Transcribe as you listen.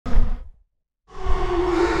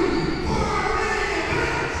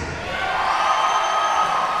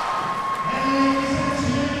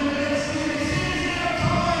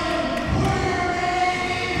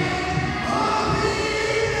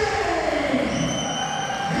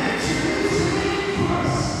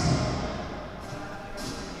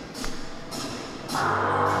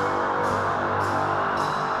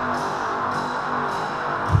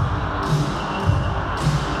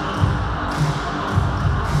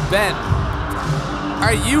Ben,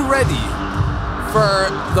 are you ready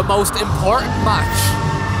for the most important match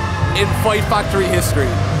in Fight Factory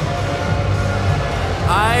history?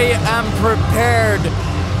 I am prepared.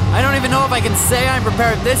 I don't even know if I can say I'm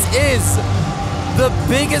prepared. This is the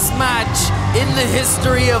biggest match in the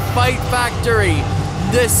history of Fight Factory.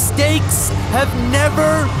 The stakes have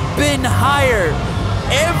never been higher.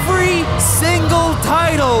 Every single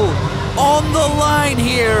title on the line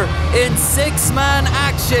here in six-man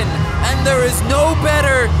action, and there is no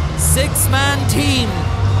better six-man team.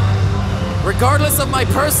 Regardless of my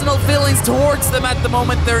personal feelings towards them at the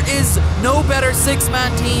moment, there is no better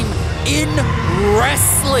six-man team in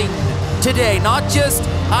wrestling today. Not just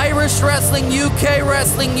Irish wrestling, UK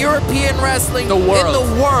wrestling, European wrestling, the world. in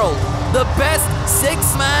the world. The best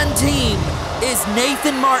six-man team is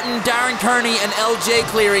Nathan Martin, Darren Kearney, and LJ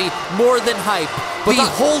Cleary, more than hype. But the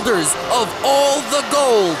holders of all the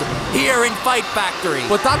gold here in Fight Factory.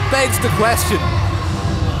 But that begs the question,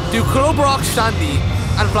 do Club Rock Shandy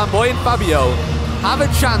and Flamboyant Fabio have a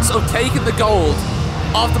chance of taking the gold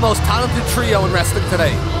off the most talented trio in wrestling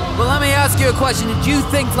today? Well, let me ask you a question. Did you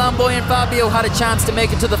think Flamboyant Fabio had a chance to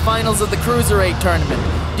make it to the finals of the Cruiserweight tournament?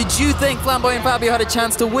 Did you think Flamboyant Fabio had a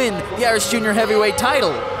chance to win the Irish Junior Heavyweight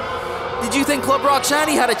title? Did you think Club Rock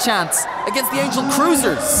Shandy had a chance against the Angel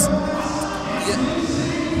Cruisers?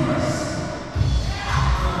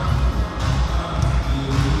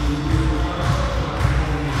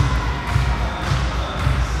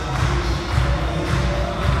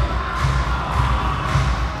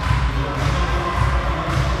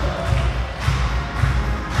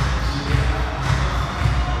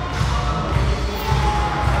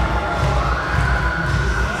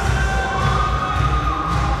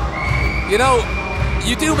 You know,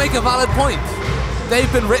 you do make a valid point.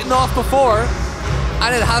 They've been written off before,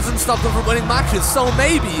 and it hasn't stopped them from winning matches. So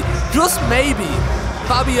maybe, just maybe,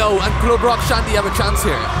 Fabio and Club Rock Shandy have a chance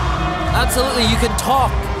here. Absolutely, you can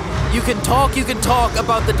talk. You can talk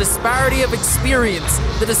about the disparity of experience,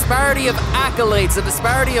 the disparity of accolades, the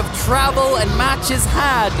disparity of travel and matches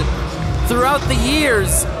had throughout the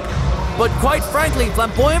years. But quite frankly,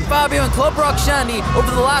 Flamboyant Fabio and Club Rock Shandy over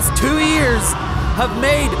the last 2 years have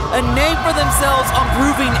made a name for themselves on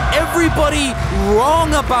proving everybody wrong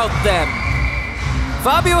about them.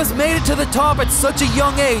 Fabio has made it to the top at such a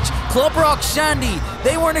young age. Club Rock Shandy,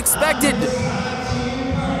 they weren't expected.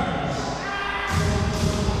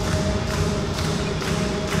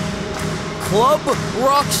 Club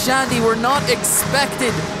Rock Shandy were not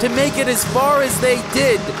expected to make it as far as they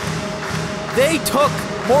did. They took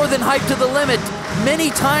More Than Hype to the limit many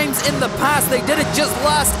times in the past. They did it just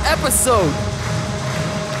last episode.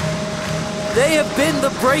 They have been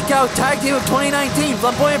the breakout tag team of 2019.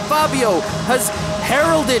 Flamboyant Fabio has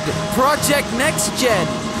heralded Project Next Gen.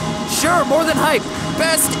 Sure, More Than Hype,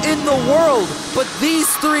 best in the world, but these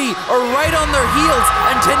three are right on their heels,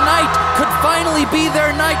 and tonight could finally be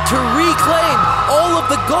their night to reclaim all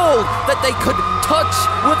of the gold that they could touch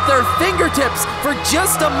with their fingertips for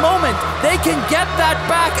just a moment. They can get that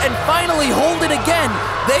back and finally hold it again.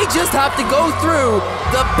 They just have to go through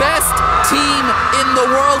the best team in the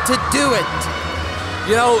world to do it.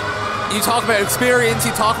 You know, you talk about experience,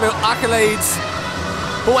 you talk about accolades,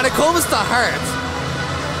 but when it comes to heart,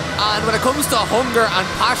 and when it comes to hunger and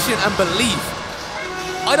passion and belief,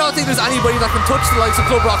 I don't think there's anybody that can touch the likes of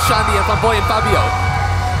Club Rock Shandy and Flamboyant Fabio.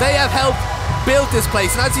 They have helped build this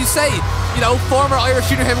place, and as you say, you know, former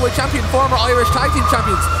Irish Junior Heavyweight Champion, former Irish Tag Team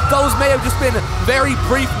Champions, those may have just been very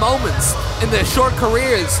brief moments in the short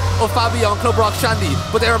careers of Fabio and Club Rock Shandy,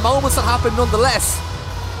 but there are moments that happen nonetheless,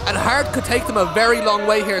 and heart could take them a very long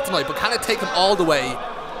way here tonight, but can it take them all the way?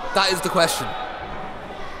 That is the question.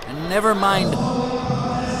 And never mind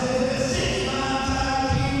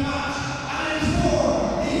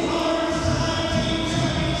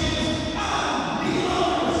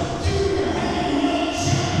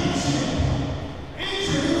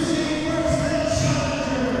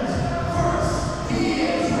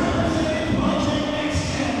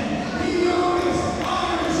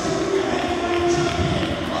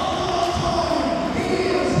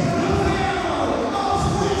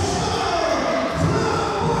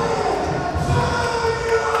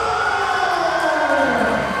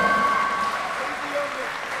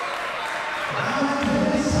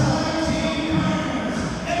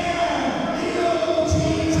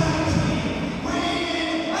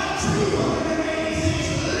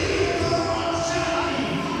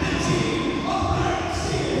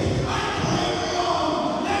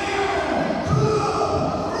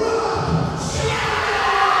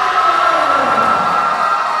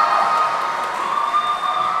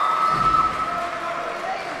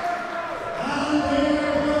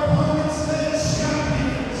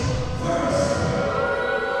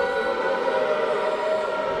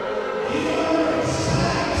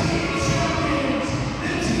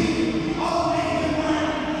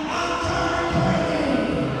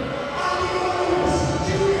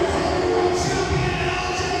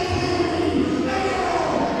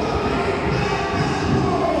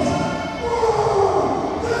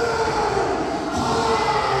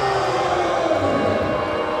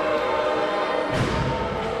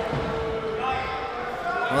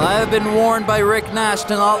I have been warned by Rick Nash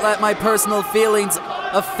to not let my personal feelings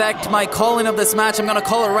affect my calling of this match. I'm going to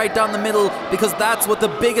call it right down the middle because that's what the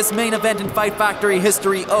biggest main event in Fight Factory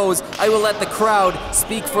history owes. I will let the crowd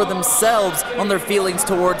speak for themselves on their feelings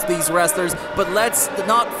towards these wrestlers, but let's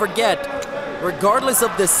not forget, regardless of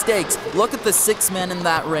the stakes, look at the 6 men in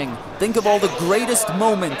that ring. Think of all the greatest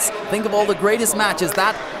moments. Think of all the greatest matches.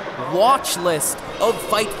 That watch list of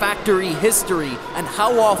Fight Factory history, and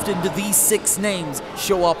how often do these 6 names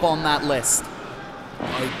show up on that list?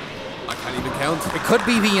 I can't even count. It could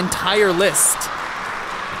be the entire list.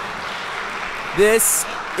 This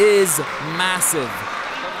is massive.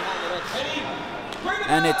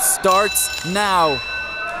 And it starts now.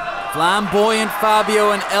 Flamboyant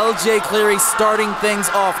Fabio and LJ Cleary starting things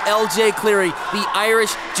off. LJ Cleary, the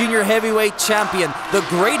Irish Junior Heavyweight Champion, the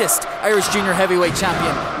greatest Irish Junior Heavyweight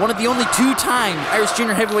Champion, one of the only 2-time Irish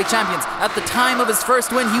Junior Heavyweight Champions. At the time of his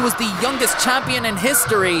first win, he was the youngest champion in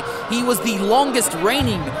history. He was the longest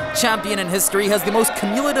reigning champion in history, has the most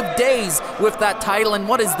cumulative days with that title. And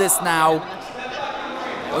what is this now?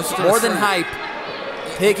 More Than Hype,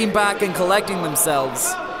 taking back and collecting themselves.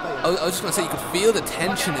 I was just going to say, you could feel the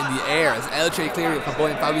tension in the air as LJ Cleary and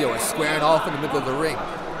Flamboyant Fabio are squaring off in the middle of the ring.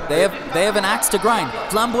 They have an axe to grind.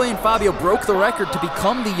 Flamboyant Fabio broke the record to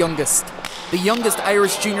become the youngest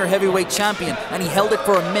Irish Junior Heavyweight Champion, and he held it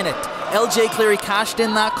for a minute. LJ Cleary cashed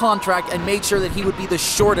in that contract and made sure that he would be the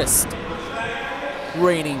shortest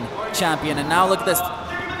reigning champion. And now look at this.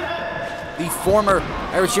 The former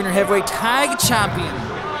Irish Junior Heavyweight Tag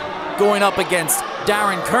Champion going up against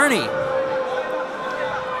Darren Kearney.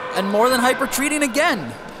 And More Than Hype retreating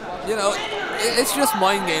again. You know, it's just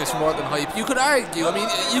mind games for More Than Hype. You could argue,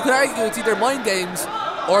 it's either mind games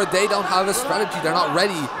or they don't have a strategy. They're not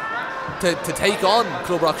ready to take on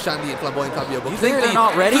Club Rock Shandy and Flamboyant Fabio. But you think they're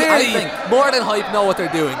not ready? I think More Than Hype know what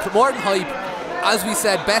they're doing. More Than Hype, as we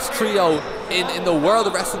said, best trio in the world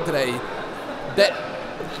of wrestling today.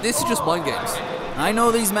 This is just mind games. I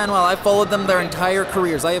know these men well. I've followed them their entire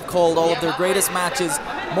careers. I have called all of their greatest matches.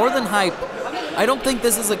 More Than Hype, I don't think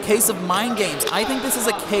this is a case of mind games. I think this is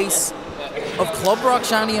a case of Club Rock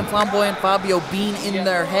Shandy and Flamboyant Fabio being in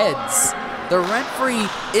their heads. They're rent-free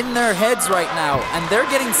in their heads right now, and they're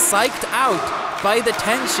getting psyched out by the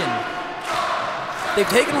tension. They've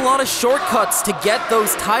taken a lot of shortcuts to get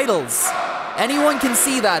those titles. Anyone can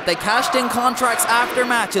see that. They cashed in contracts after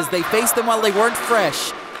matches. They faced them while they weren't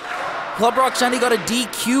fresh. Club Rock Shandy got a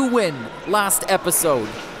DQ win last episode.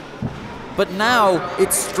 But now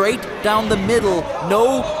it's straight down the middle.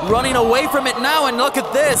 No running away from it now. And look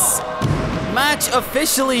at this. Match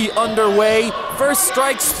officially underway. First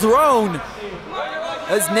strikes thrown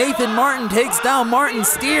as Nathan Martin takes down Martin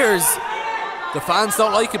Steers. The fans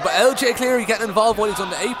don't like it, but LJ Cleary getting involved while he's on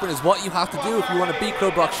the apron is what you have to do if you want to beat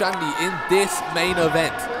Club Rock Shandy in this main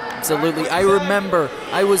event. Absolutely. I remember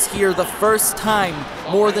I was here the first time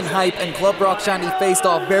More Than Hype and Club Rock Shandy faced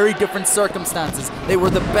off. Very different circumstances. They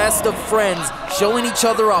were the best of friends, showing each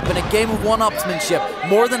other up in a game of one-upsmanship.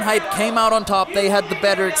 More Than Hype came out on top. They had the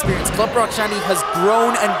better experience. Club Rock Shandy has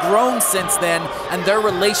grown and grown since then, and their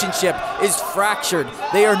relationship is fractured.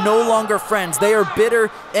 They are no longer friends. They are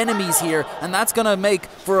bitter enemies here, and that's going to make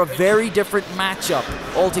for a very different matchup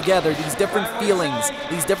altogether. These different feelings,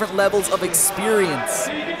 these different levels of experience.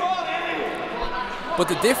 But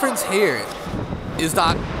the difference here is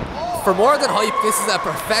that for More Than Hype, this is a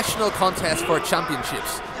professional contest for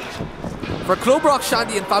championships. For Club Rock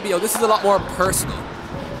Shandy and Fabio, this is a lot more personal.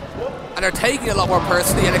 And they're taking it a lot more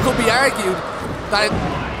personally, and it could be argued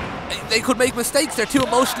that they could make mistakes. They're too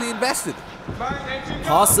emotionally invested.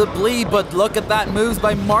 Possibly, but look at that moves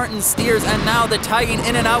by Martin Steers, and now the tagging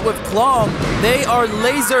in and out with Klong. They are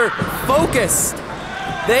laser focused.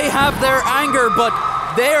 They have their anger, but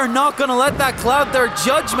they are not going to let that cloud their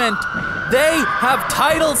judgment. They have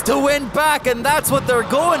titles to win back, and that's what they're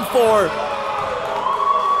going for.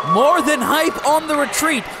 More Than Hype on the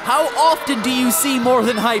retreat. How often do you see More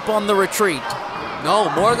Than Hype on the retreat? No,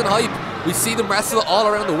 More Than Hype. We see them wrestle all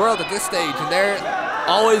around the world at this stage, and they're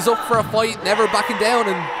always up for a fight, never backing down,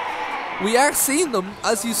 and we are seeing them,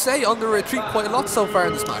 as you say, on the retreat quite a lot so far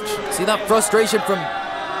in this match. See that frustration from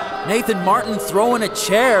Nathan Martin throwing a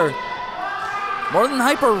chair. More Than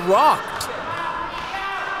Hype are rocked.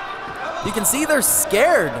 You can see they're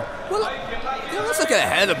scared. Well, let's not get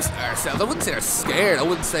ahead of ourselves. I wouldn't say they're scared. I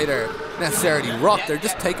wouldn't say they're necessarily rocked. They're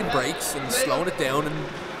just taking breaks and slowing it down and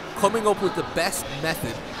coming up with the best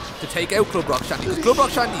method to take out Club Rock Shandy. Because Club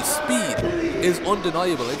Rock Shandy's speed is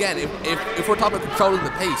undeniable. Again, if we're talking about controlling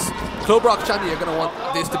the pace, Club Rock Shandy are going to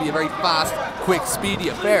want this to be a very fast, quick, speedy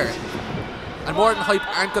affair. And More Than Hype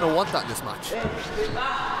aren't going to want that in this match.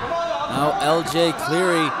 Now LJ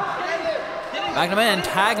Cleary. Back him in, and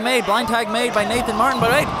tag made, blind tag made by Nathan Martin,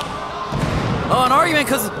 but wait. Oh, an argument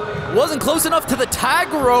because it wasn't close enough to the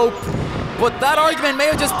tag rope, but that argument may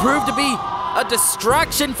have just proved to be a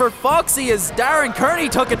distraction for Foxy as Darren Kearney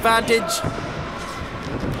took advantage.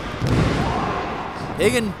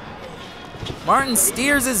 Higgin Martin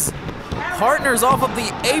steers his partners off of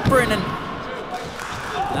the apron, and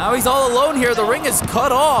now he's all alone here. The ring is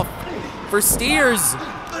cut off for Steers.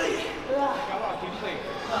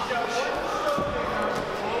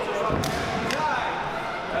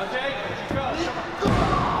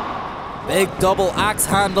 Big double axe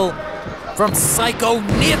handle from Psycho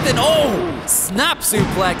Nathan. Oh, snap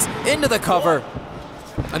suplex into the cover.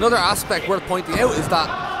 Another aspect worth pointing out is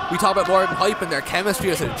that we talk about Morton Hype and their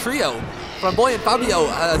chemistry as a trio. Flamboyant Fabio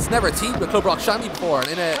has never teamed with Club Rock Shandy before,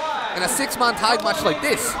 and in a six-man tag match like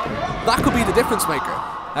this, that could be the difference maker.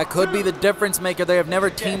 That could be the difference maker. They have never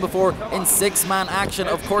teamed before in six-man action.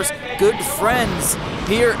 Of course, good friends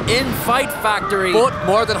here in Fight Factory. But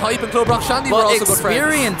more than Hype and Club Rock Shandy were also good friends.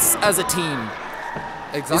 Experience as a team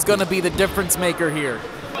is going to be the difference maker here.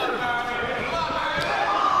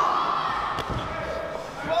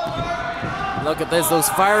 Look at this, those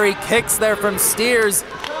fiery kicks there from Steers,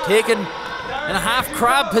 taken in a half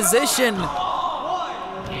crab position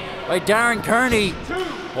by Darren Kearney,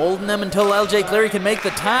 holding them until LJ Cleary can make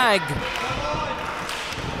the tag.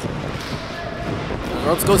 The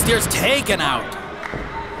ropes go, Steers taken out.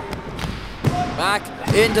 Back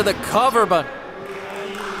into the cover, but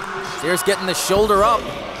Steers getting the shoulder up.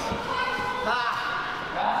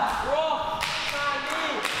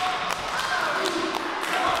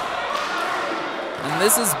 And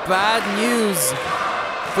this is bad news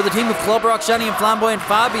for the team of Club Rock Shandy and Flamboyant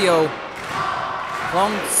Fabio.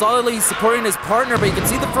 Long solidly supporting his partner, but you can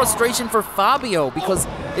see the frustration for Fabio because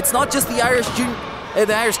it's not just the Irish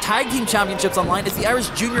Tag Team Championships on the line, it's the Irish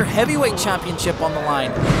Junior Heavyweight Championship on the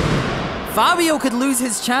line. Fabio could lose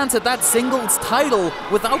his chance at that singles title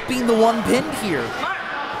without being the one pinned here.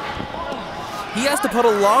 He has to put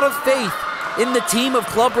a lot of faith in the team of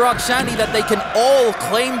Club Rock Shandy that they can all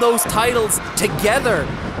claim those titles together.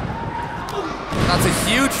 That's a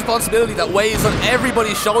huge responsibility that weighs on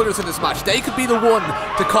everybody's shoulders in this match. They could be the one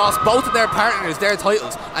to cost both of their partners their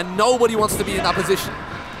titles, and nobody wants to be in that position.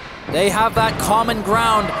 They have that common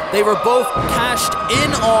ground. They were both cashed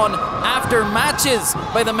in on after matches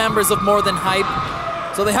by the members of More Than Hype.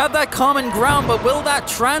 So they have that common ground, but will that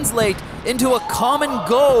translate into a common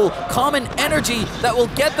goal, common energy that will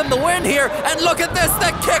get them the win here? And look at this,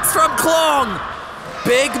 the kicks from Klong.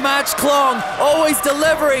 Big match Klong, always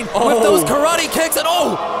delivering with those karate kicks, and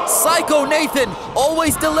Psycho Nathan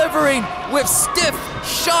always delivering with stiff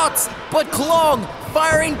shots, but Klong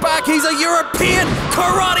firing back. He's a European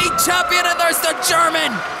karate champion, and there's the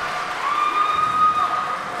German.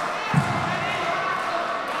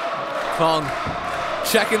 Klong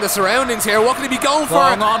checking the surroundings here. What can he be going for?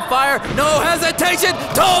 Klong on fire, no hesitation.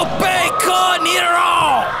 Tope con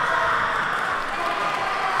hero.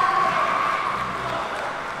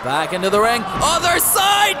 Back into the ring, other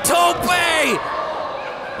side, Tope!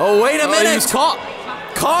 Oh, wait a minute! He was caught.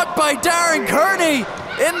 Caught by Darren Kearney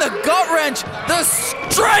in the gut wrench. The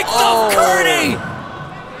strength of Kearney!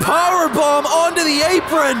 Powerbomb onto the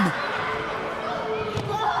apron.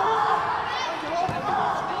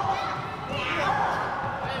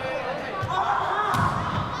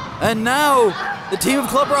 And now, the team of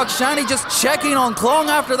Club Rock Shandy just checking on Klong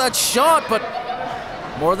after that shot, but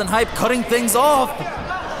More Than Hype cutting things off.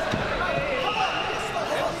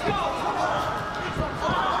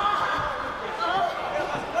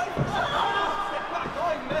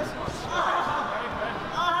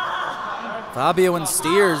 Fabio and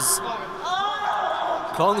Steers.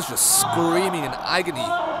 Klong is just screaming in agony.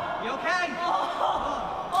 You okay?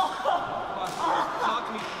 Talk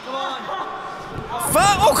to me. Come on.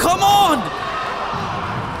 Come on!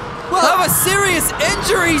 Well, have a serious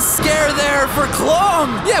injury scare there for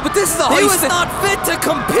Klong. Yeah, but this is a He high was not fit to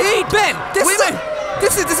compete. Ben,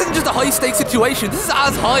 this isn't just a high stakes situation. This is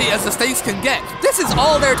as high as the stakes can get. This is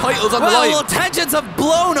all their titles on the line. Well, tensions have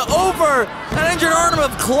blown over. An injured arm of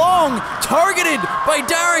Klong targeted by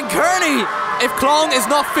Darren Kearney. If Klong is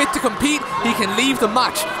not fit to compete, he can leave the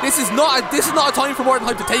match. This is not a time for More Than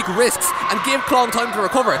Hype to take risks and give Klong time to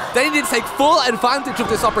recover. They need to take full advantage of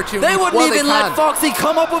this opportunity. They wouldn't even let Foxy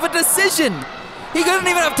come up with a decision. He couldn't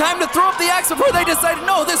even have time to throw up the axe before they decided,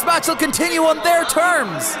 no, this match will continue on their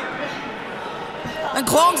terms. And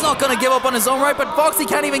Klong's not going to give up on his own right, but Foxy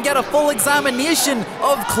can't even get a full examination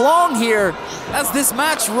of Klong here as this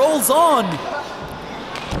match rolls on.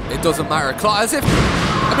 It doesn't matter.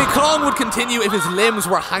 mean, Klong would continue if his limbs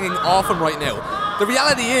were hanging off him right now. The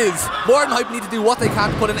reality is, More Than Hype need to do what they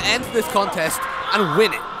can to put an end to this contest and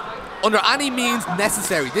win it. Under any means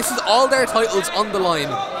necessary. This is all their titles on the line.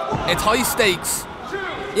 It's high stakes.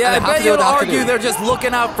 Yeah, I bet you'd argue they're just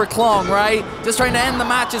looking out for Klong, right? Just trying to end the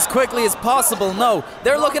match as quickly as possible. No,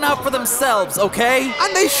 they're looking out for themselves, okay?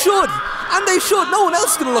 And they should. And they should. No one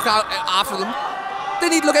else is going to look out after them. They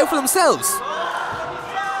need to look out for themselves.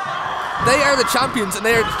 They are the champions, and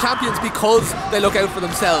they are the champions because they look out for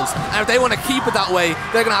themselves. And if they want to keep it that way,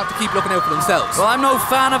 they're going to have to keep looking out for themselves. Well, I'm no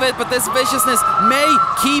fan of it, but this viciousness may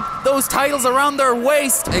keep those titles around their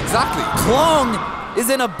waist. Exactly. Klong is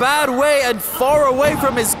in a bad way and far away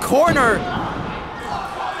from his corner.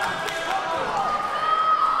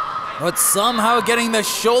 But somehow getting the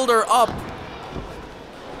shoulder up.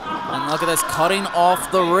 And look at this, cutting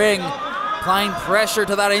off the ring, applying pressure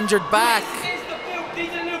to that injured back.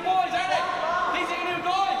 These are new boys, aren't they? These are new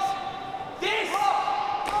boys.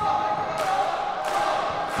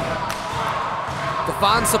 The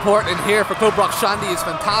fan support in here for Club Rock Shandy is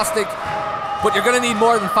fantastic, but you're going to need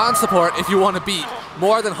more than fan support if you want to beat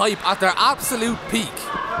More Than Hype at their absolute peak.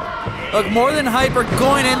 Look, More Than Hype are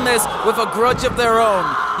going in this with a grudge of their own.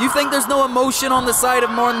 You think there's no emotion on the side of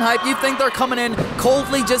More Than Hype? You think they're coming in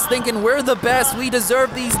coldly just thinking we're the best, we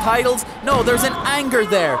deserve these titles? No, there's an anger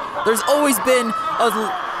there. There's always been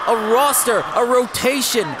a roster, a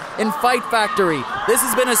rotation in Fight Factory. This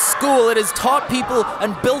has been a school. It has taught people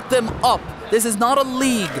and built them up. This is not a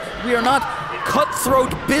league. We are not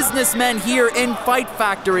cutthroat businessmen here in Fight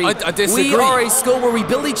Factory. I disagree. We are a school where we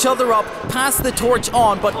build each other up, pass the torch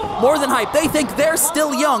on, but More Than Hype, they think they're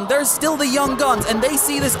still young, they're still the young guns, and they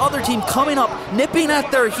see this other team coming up, nipping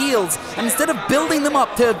at their heels, and instead of building them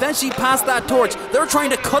up to eventually pass that torch, they're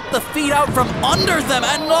trying to cut the feet out from under them,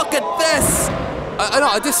 and look at this!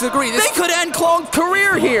 I disagree. They could end Klong's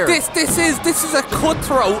career here! This is a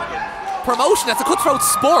cutthroat promotion, it's a cutthroat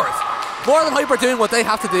sport. More Than Hype are doing what they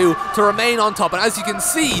have to do to remain on top, and as you can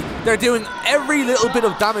see, they're doing every little bit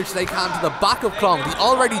of damage they can to the back of Klong, the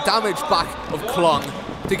already damaged back of Klong,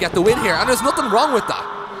 to get the win here, and there's nothing wrong with that.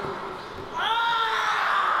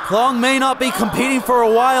 Klong may not be competing for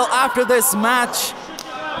a while after this match.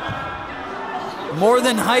 More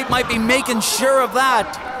Than Hype might be making sure of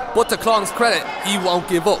that. But to Klong's credit, he won't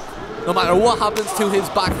give up. No matter what happens to his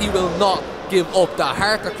back, he will not give up. The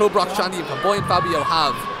heart that Club Rock Shandy and Fabio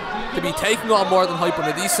have to be taking on More Than Hype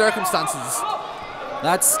under these circumstances.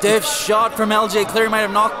 That stiff shot from LJ Cleary might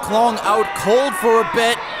have knocked Klong out cold for a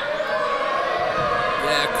bit.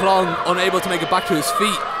 Yeah, Klong unable to make it back to his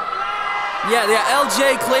feet. Yeah,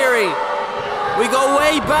 LJ Cleary. We go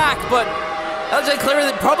way back, but LJ Cleary,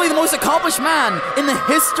 probably the most accomplished man in the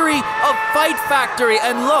history of Fight Factory.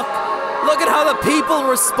 And look at how the people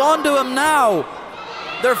respond to him now.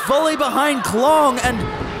 They're fully behind Klong, and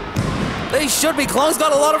they should be. Klong's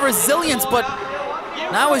got a lot of resilience, but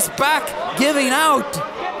now he's back giving out.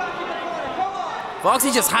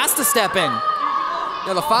 Foxy just has to step in.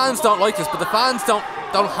 Yeah, the fans don't like this, but the fans don't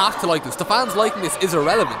have to like this. The fans liking this is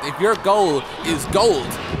irrelevant. If your goal is gold,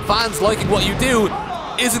 fans liking what you do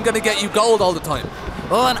isn't going to get you gold all the time.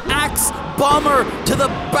 Well, an axe bomber to the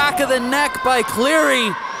back of the neck by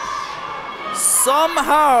Cleary.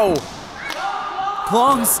 Somehow,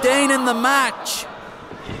 Klong staying in the match.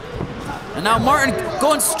 And now Martin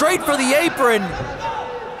going straight for the apron.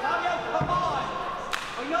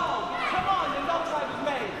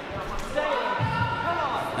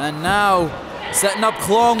 And now, setting up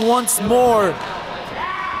Klong once more.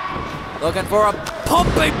 Looking for a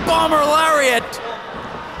pumping bomber lariat.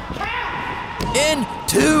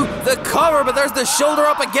 Into the cover, but there's the shoulder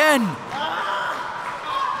up again.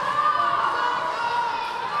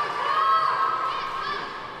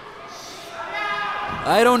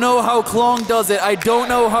 I don't know how Klong does it. I don't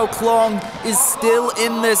know how Klong is still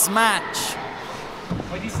in this match.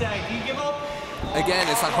 What do you say? Do you give up? Again,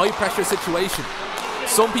 it's a high pressure situation.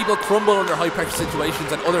 Some people crumble under high pressure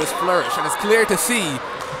situations and others flourish, and it's clear to see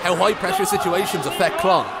how high pressure situations affect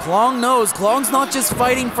Klong. Klong knows. Klong's not just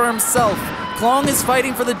fighting for himself. Klong is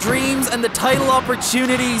fighting for the dreams and the title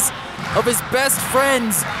opportunities of his best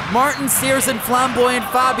friends, Martin Sears and Flamboyant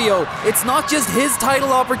Fabio. It's not just his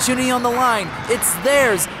title opportunity on the line, it's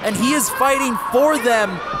theirs, and he is fighting for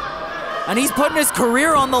them. And he's putting his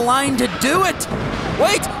career on the line to do it.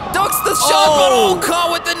 Wait, ducks the shot, but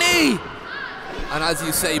caught with the knee. And as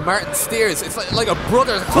you say, Martin Steers, it's like a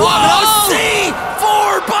brother.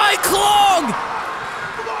 C4 by Klong!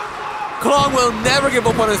 Klong will never give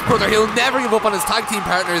up on his brother. He'll never give up on his tag team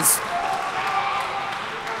partners.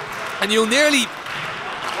 And you'll nearly,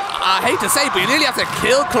 I hate to say it, but you nearly have to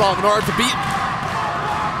kill Klong in order to beat him.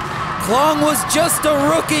 Klong was just a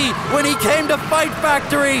rookie when he came to Fight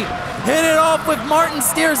Factory. Hit it off with Martin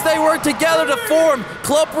Steers. They were together to form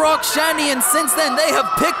Club Rock Shandy, and since then they have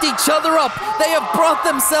picked each other up. They have brought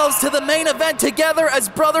themselves to the main event together as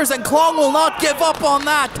brothers, and Klong will not give up on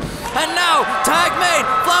that. And now, tag made,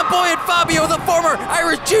 Flamboyant Fabio, the former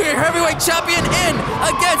Irish Junior Heavyweight Champion, in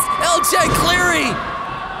against LJ Cleary.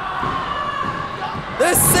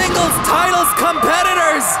 The singles titles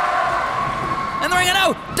competitors. And the ring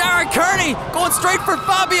now, Darren Kearney going straight for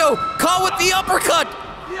Fabio, caught with the uppercut.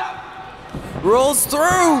 Rolls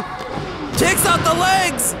through, takes out the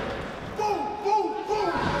legs.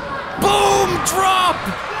 Boom, drop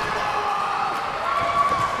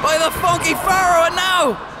by the Funky Pharaoh, and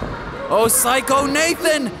now, oh, Psycho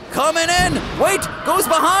Nathan coming in. Wait, goes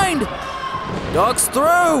behind. Ducks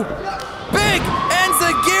through. Big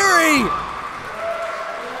Enziguri.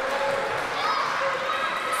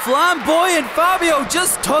 Flamboyant Fabio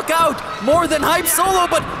just took out More Than Hype Solo,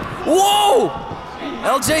 but whoa!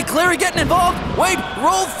 LJ Cleary getting involved. Wait,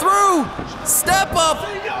 roll through. Step up.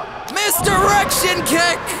 Misdirection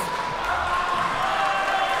kick.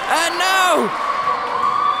 And now,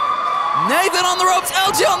 Nathan on the ropes,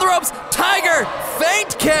 LJ on the ropes. Tiger,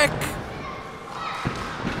 feint kick.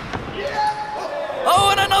 Oh,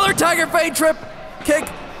 and another Tiger feint trip kick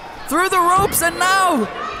through the ropes, and now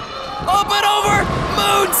up and over,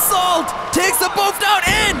 moonsault, takes them both down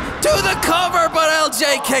in to the cover, but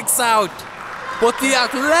LJ kicks out. But the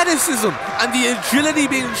athleticism and the agility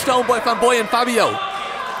being shown by Flamboyant Fabio,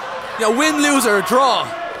 you know, win, lose or draw,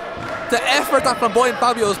 the effort that Flamboyant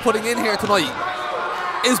Fabio is putting in here tonight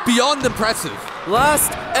is beyond impressive.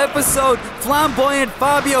 Last episode, Flamboyant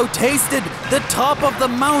Fabio tasted the top of the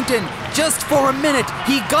mountain just for a minute.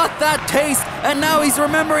 He got that taste, and now he's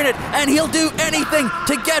remembering it, and he'll do anything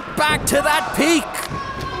to get back to that peak.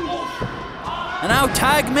 And now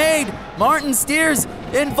tag made, Martin Steers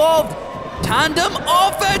involved. Tandem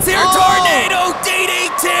offense here, Tornado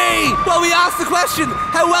DDT! Well, we asked the question,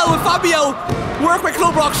 how well would Fabio work with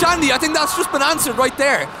Club Rock Shandy? I think that's just been answered right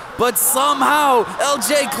there. But somehow,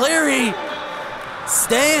 LJ Cleary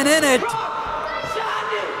staying in it.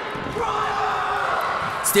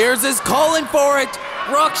 Steers is calling for it.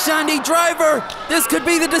 Rock Shandy driver. This could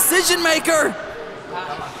be the decision maker.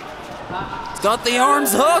 He's got the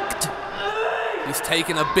arms hooked. He's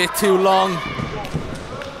taking a bit too long.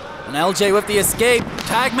 And LJ with the escape.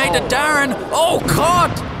 Tag made to Darren. Oh,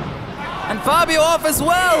 caught. And Fabio off as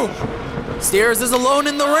well. Steers is alone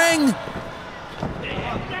in the ring.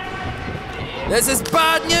 This is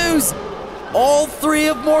bad news. All three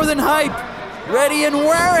of More Than Hype ready and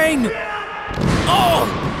wearing. Oh!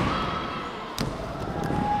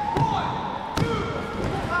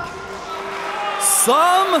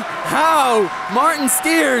 Somehow, Martin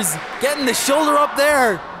Steers getting the shoulder up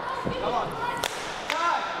there.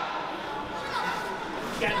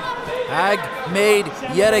 Tag made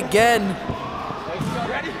yet again.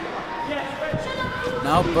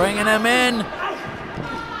 Now bringing him in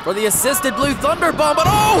for the assisted Blue Thunder Bomb, but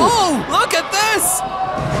oh, look at this!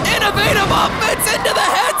 Innovative offense into the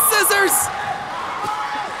head scissors!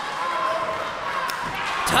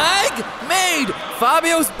 Tag made!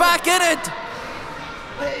 Fabio's back in it!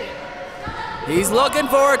 He's looking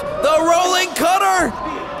for it! The rolling cutter!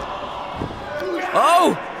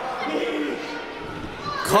 Oh!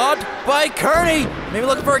 Caught by Kearney! Maybe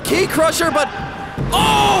looking for a key crusher, but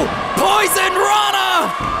oh! Poison Rana!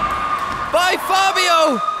 By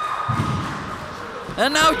Fabio!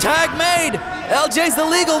 And now tag made. LJ's the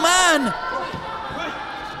legal man.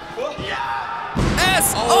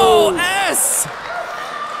 SOS!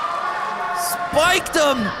 Spiked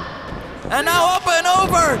him. And now up and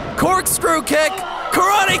over. Corkscrew kick.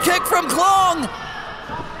 Karate kick from Klong.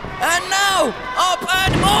 And now up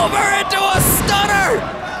and over into a stunner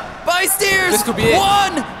by Steers. This could be it.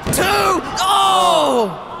 1, 2.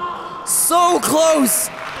 Oh! So close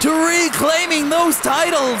to reclaiming those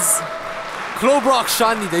titles. Club Rock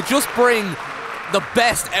Shandy, they just bring the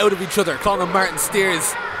best out of each other. Klong and Martin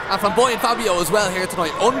Steers. And Flamboyant Fabio as well here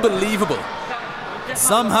tonight. Unbelievable.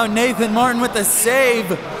 Somehow Nathan Martin with the save.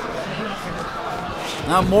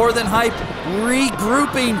 Now More Than Hype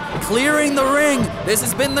regrouping, clearing the ring. This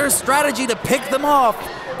has been their strategy to pick them off,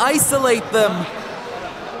 isolate them.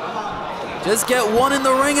 Just get one in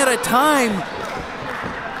the ring at a time.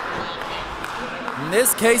 In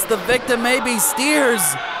this case, the victim may be Steers.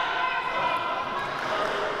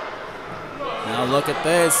 Now look at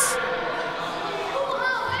this.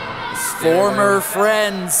 Former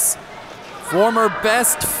friends. Former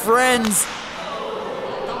best friends.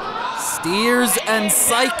 Steers and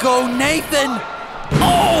Psycho Nathan.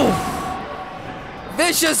 Oh!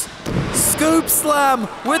 Vicious scoop slam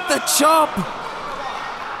with the chop.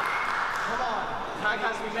 Tag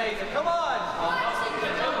has to be made. Come on.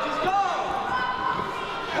 Just go.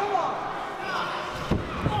 Come on.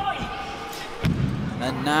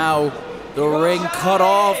 And now the ring cut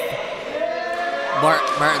off.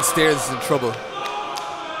 Martin Steers is in trouble. Come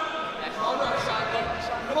on, Rock Shandy.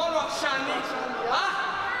 Come on, Rock Shandy.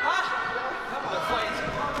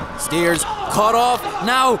 Steers cut off.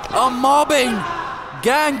 Now a mobbing.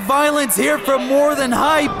 Gang violence here from More Than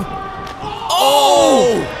Hype.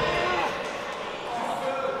 Oh!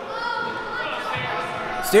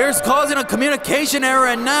 Steers causing a communication error,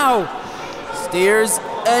 and now Steers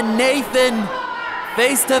and Nathan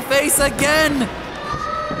face to face again.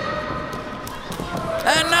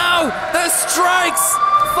 And now the strikes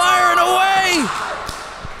firing away.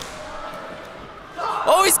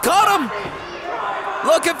 Oh, he's caught him.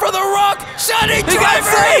 Looking for the Rock. Shandy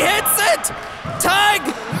driver, he hits it. Tag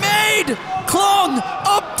made. Klong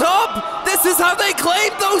up top. This is how they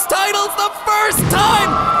claimed those titles the first time.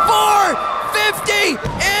 450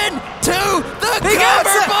 into the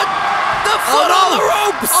cover, but the foot on the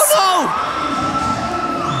ropes. Oh no!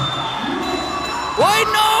 Why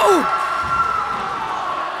no?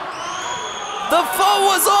 The foot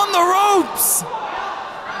was on the ropes.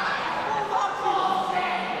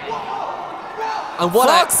 And what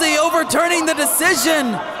Foxy overturning the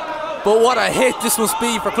decision. But what a hit this must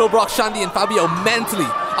be for Club Rock, Shandy and Fabio mentally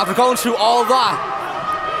after going through all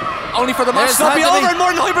that. Only for the match to be over and More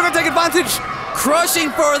Than Hype are going to take advantage. Crushing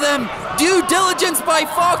for them. Due diligence by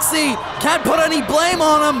Foxy. Can't put any blame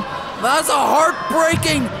on him. That's a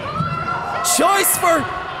heartbreaking choice for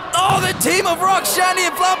the team of Rock, Shandy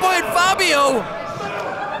and Flamboyant Fabio.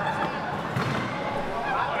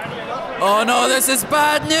 Oh no, this is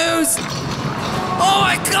bad news. Oh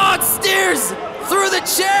my God, Steers through the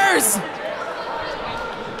chairs.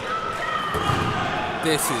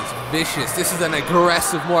 This is vicious. This is an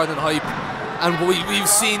aggressive More Than Hype. And we've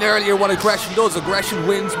seen earlier what aggression does. Aggression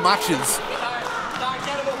wins matches.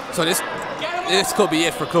 So this could be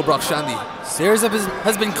it for Club Rock, Shandy. Steers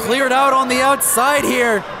has been cleared out on the outside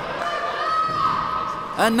here.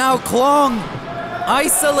 And now Klong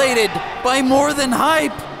isolated by More Than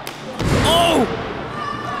Hype. Oh!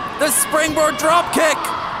 The springboard drop kick.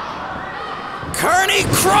 Kearney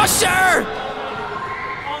Crusher.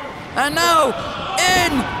 And now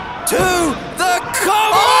into the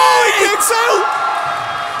cover. Oh, he kicks out.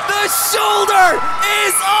 The shoulder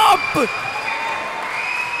is up.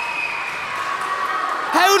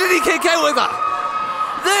 How did he kick out with that?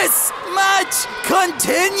 This match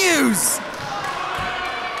continues.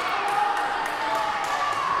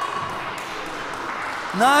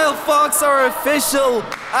 Niall Fox, our official,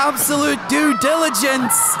 absolute due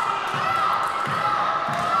diligence.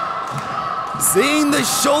 Seeing the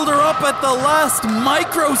shoulder up at the last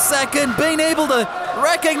microsecond, being able to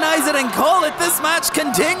recognize it and call it, this match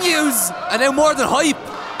continues. And now More Than Hype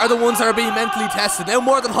are the ones that are being mentally tested. Now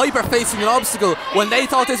More Than Hype are facing an obstacle when they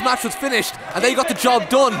thought this match was finished and they got the job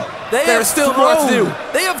done. There's still more to do.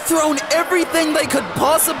 They have thrown everything they could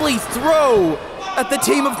possibly throw at the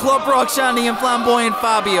team of Club Rock, Shandy and Flamboyant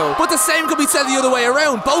Fabio. But the same could be said the other way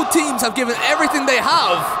around. Both teams have given everything they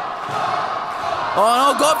have. Oh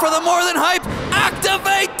no, go for the More Than Hype.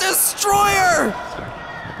 Activate Destroyer.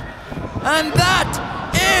 And that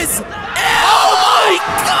is it. Oh my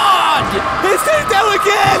God! He's kicked out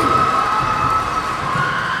again.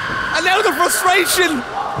 And now the frustration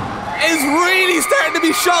is really starting to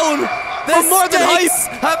be shown. The More Than Hype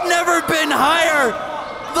stakes have never been higher.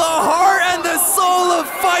 The heart and the soul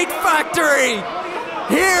of Fight Factory.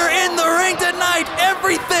 Here in the ring tonight,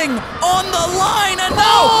 everything on the line. And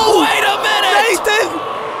now, wait a minute! Nathan!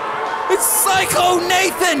 It's Psycho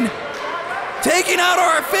Nathan taking out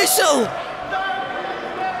our official.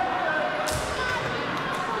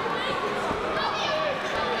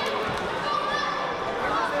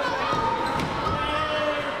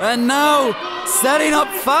 And now, setting up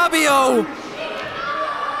Fabio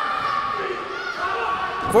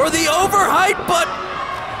for the overhype, but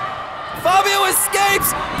Fabio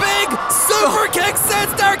escapes. Big super kick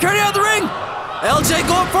sends Dark Kearney out of the ring. LJ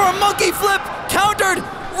going for a monkey flip, countered,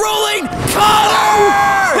 rolling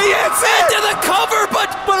collar. He hits into the cover, but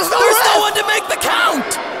there's no one to make the count.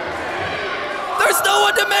 There's no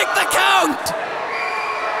one to make the count.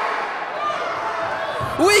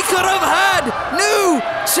 We could have had new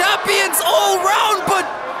champions all round, but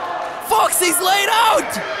Foxy's laid out.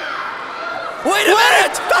 Wait a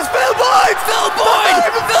minute! That's Phil Boyd! Phil Boyd!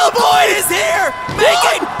 Phil Boyd is here!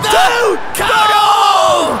 Making the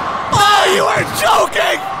count! Oh, you are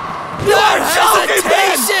joking! You are joking,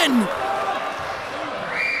 man!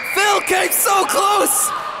 Phil still came so close.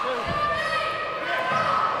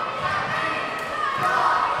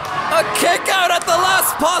 A kick out at the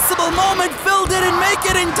last possible moment. Phil didn't make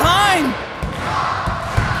it in time.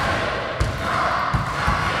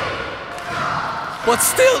 But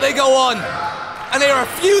still they go on, and they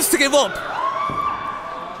refuse to give up.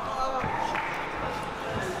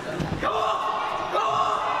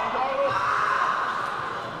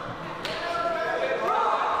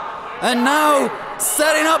 And now,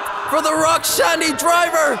 setting up for the Rock Shandy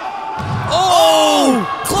driver. Oh!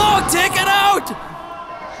 Clog taken out!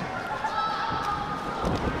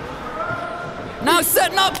 Now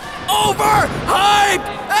setting up over Hype!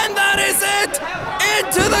 And that is it!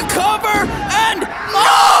 Into the cover and...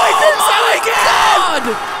 Oh my God!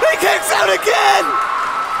 He kicks out again!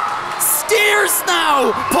 Steers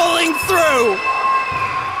now pulling through.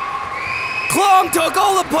 Clong took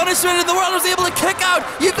all the punishment in the world, was able to kick out.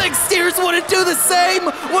 You think Steers wouldn't do the same?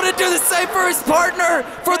 Wouldn't do the same for his partner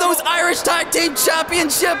for those Irish Tag Team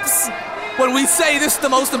Championships? When we say this is the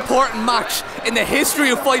most important match in the history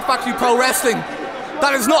of Fight Factory Pro Wrestling,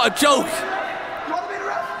 that is not a joke.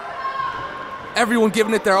 Everyone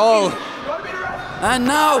giving it their all. And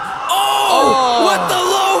now, with the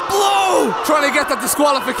low blow! Trying to get that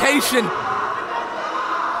disqualification.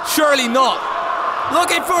 Surely not.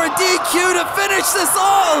 Looking for a DQ to finish this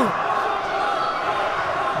all!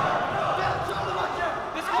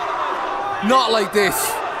 Not like this.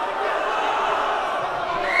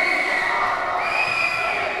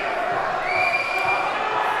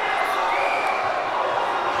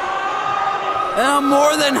 And I'm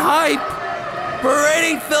more than hype.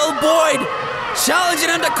 Berating Phil Boyd, challenging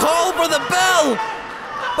him to call for the bell.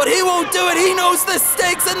 But he won't do it. He knows the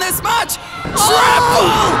stakes in this match. Triple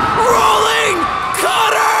rolling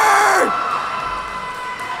cutter!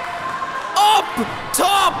 Up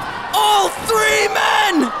top, all three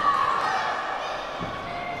men!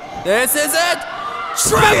 This is it.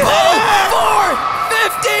 Triple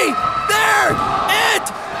 450. There it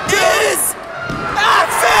is.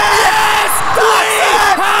 That's it! Yes! We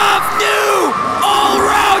have new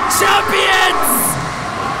all-round champions!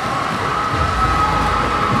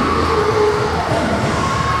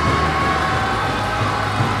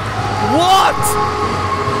 What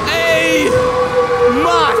a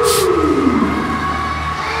match!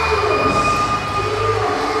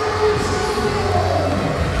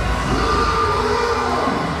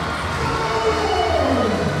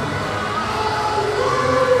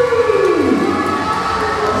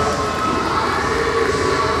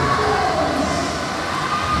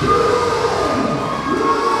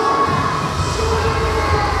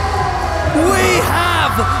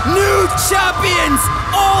 New champions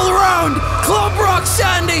all around. Club Rock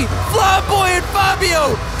Shandy, Flamboyant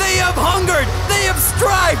Fabio. They have hungered, they have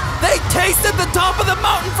strived, they tasted the top of the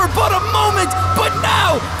mountain for but a moment, but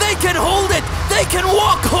now they can hold it. They can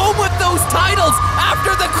walk home with those titles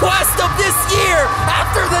after the quest of this year,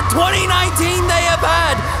 after the 2019 they have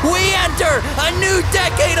had. We enter a new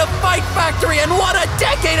decade of Fight Factory, and what a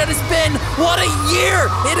decade it has been. What a year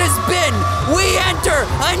it has been. We enter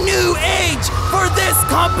a new age for this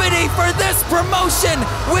company, for this promotion,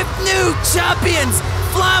 with new champions.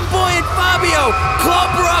 Flamboyant Fabio, Club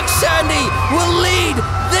Rock Shandy will lead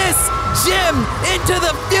this gym into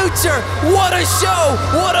the future. What a show,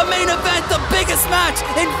 what a main event, the biggest match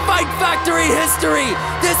in Fight Factory history.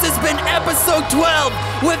 This has been episode 12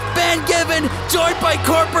 with Ben Given, joined by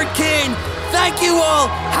Corporate King. Thank you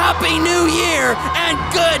all, Happy New Year, and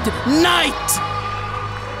good night.